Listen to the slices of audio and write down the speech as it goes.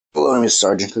name is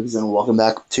Sergeant Cooks, and welcome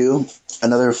back to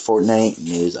another Fortnite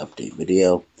news update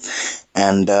video.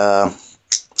 And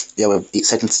yeah, we have 8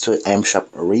 seconds to item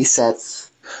shop resets.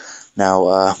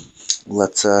 Now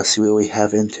let's see what we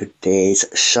have in today's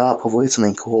shop. Hopefully it's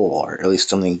something cool, or at least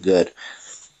something good.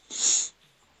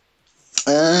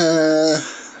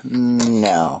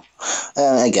 No.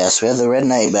 I guess we have the Red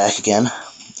Knight back again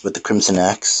with the Crimson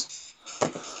Axe.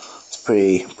 It's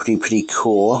pretty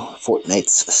cool.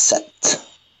 Fortnite's set.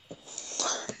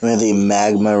 We have the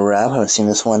Magma Wrap. I haven't seen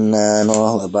this one in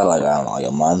about I don't know, like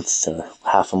a month or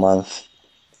half a month.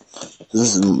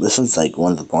 This one's like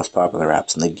one of the most popular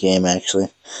wraps in the game, actually.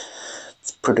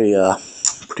 It's pretty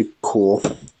cool.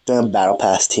 We have Battle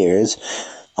Pass tiers.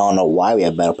 I don't know why we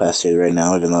have Battle Pass tiers right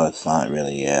now, even though it's not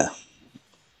really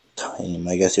time,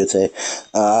 I guess you would say.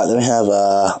 Then we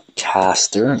have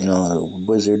Castor, the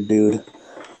wizard dude.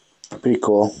 Pretty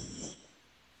cool.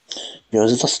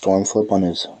 Is it a storm flip on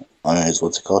his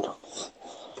what's it called?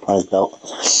 On his belt.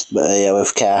 But yeah,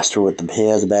 with Castor he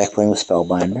has a back bling with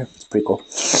Spellbinder. It's pretty cool.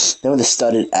 Then with the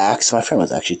studded axe, my friend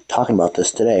was actually talking about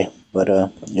this today. But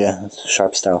yeah, it's a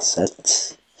sharp style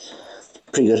set.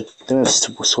 Pretty good. Then we have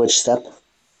switch step.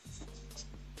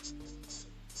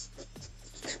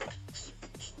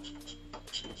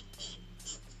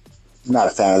 Not a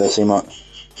fan of this emote.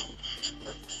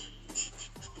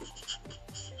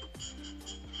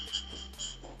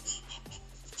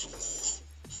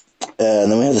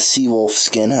 And then we have the Seawolf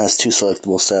skin. It has 2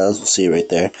 selectable styles. We'll see it right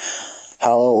there.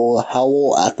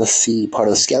 Howl at the Sea, part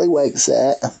of the Scallywag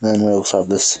set. And then we also have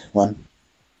this one.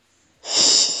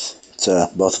 So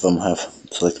both of them have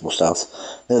selectable styles.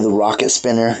 Then the Rocket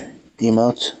Spinner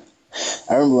emote.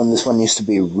 I remember when this one used to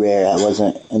be rare. It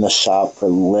wasn't in the shop for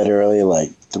literally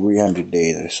like 300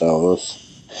 days or so.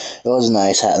 It was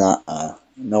nice.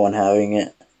 No one having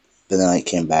it. But then it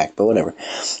came back. But whatever.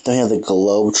 Then we have the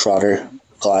Globetrotter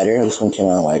glider. This one came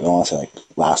out I want to say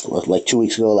like 2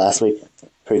 weeks ago, last week.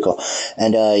 Pretty cool.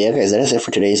 And yeah, guys, that is it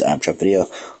for today's item shop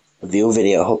review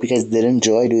video. Hope you guys did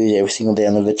enjoy. I do these every single day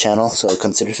on the channel, so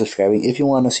consider subscribing if you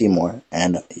want to see more.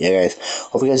 And yeah, guys,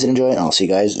 hope you guys did enjoy, and I'll see you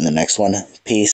guys in the next one. Peace.